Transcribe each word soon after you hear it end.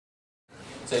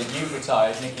So you've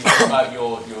retired. Nikki, what about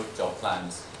your job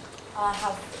plans? I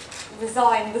have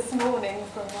resigned this morning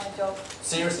from my job.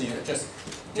 Seriously, just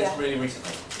Yeah. really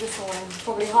recently? This morning,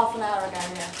 probably half an hour ago,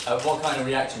 yeah. What kind of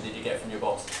reaction did you get from your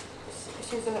boss?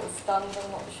 She was a little stunned.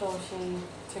 I'm not sure she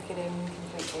took it in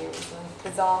completely. It was a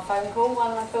bizarre phone call,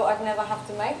 one I thought I'd never have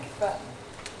to make, but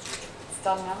it's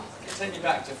done now. Take you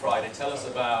back to Friday. Tell us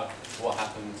about what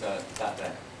happened that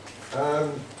day.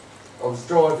 I was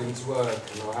driving to work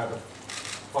and I had a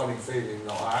funny feeling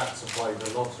that I had to play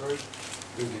the lottery,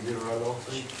 do the Euro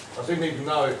lottery. I didn't even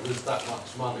know it was that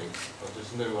much money. I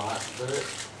just knew I had to do it.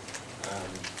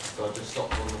 So I just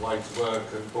stopped on the way to work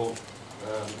and bought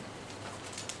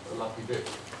a lucky dip.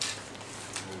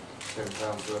 £10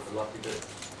 worth of lucky dip.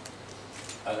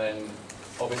 And then,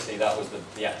 obviously, that was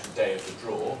the actual day of the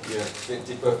draw. Yeah,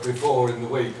 but before in the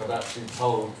week I'd actually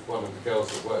told one of the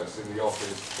girls that works in the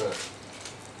office that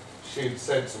she'd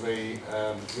said to me,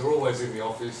 you're always in the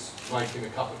office making a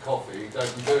cup of coffee,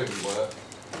 don't you do any work?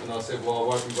 And I said, well, I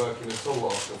won't be working at all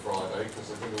after Friday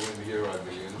because I'm going to win the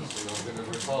Euromillions and I'm going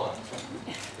to retire.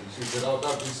 And she said, oh,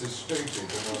 don't be so stupid.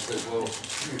 And I said, well,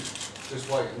 just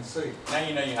wait and see. Now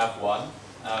you know you have won.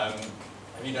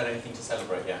 Have you done anything to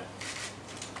celebrate yet?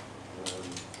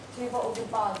 2 bottles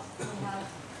of buzz we had.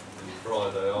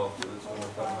 Friday afterwards when I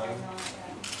come home.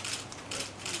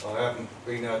 I haven't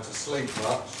been able to sleep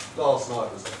much. Last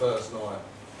night was the first night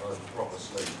I had proper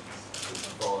sleep. It was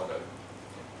Friday.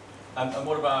 And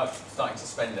what about starting to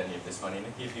spend any of this money?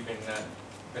 Nikki, have you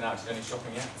been out to do any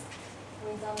shopping yet?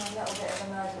 We've done a little bit of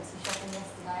emergency shopping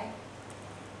yesterday.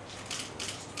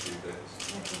 Just a few bits.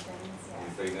 Little things, yeah.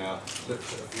 You've been out, looked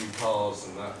at a few cars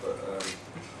and that, but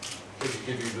didn't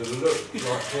give you the look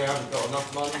like you haven't got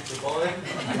enough money to buy it.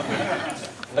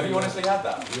 Have you honestly had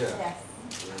that? Yeah. Yes.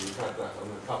 Yeah, we've had that on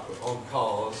a couple on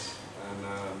cars and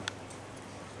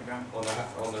on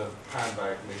a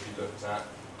handbag Nicky looked at.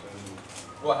 And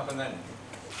what happened then?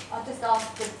 I just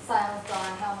asked the sales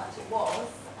guy how much it was,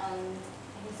 and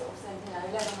he sort of said, you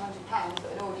know, £1,100,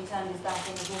 but had already turned his back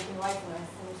and was walking away from us.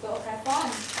 And we thought, okay,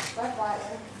 fine, go for it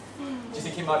then. Do you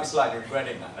think you might be slightly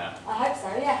regretting that now? I hope so,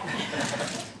 yeah.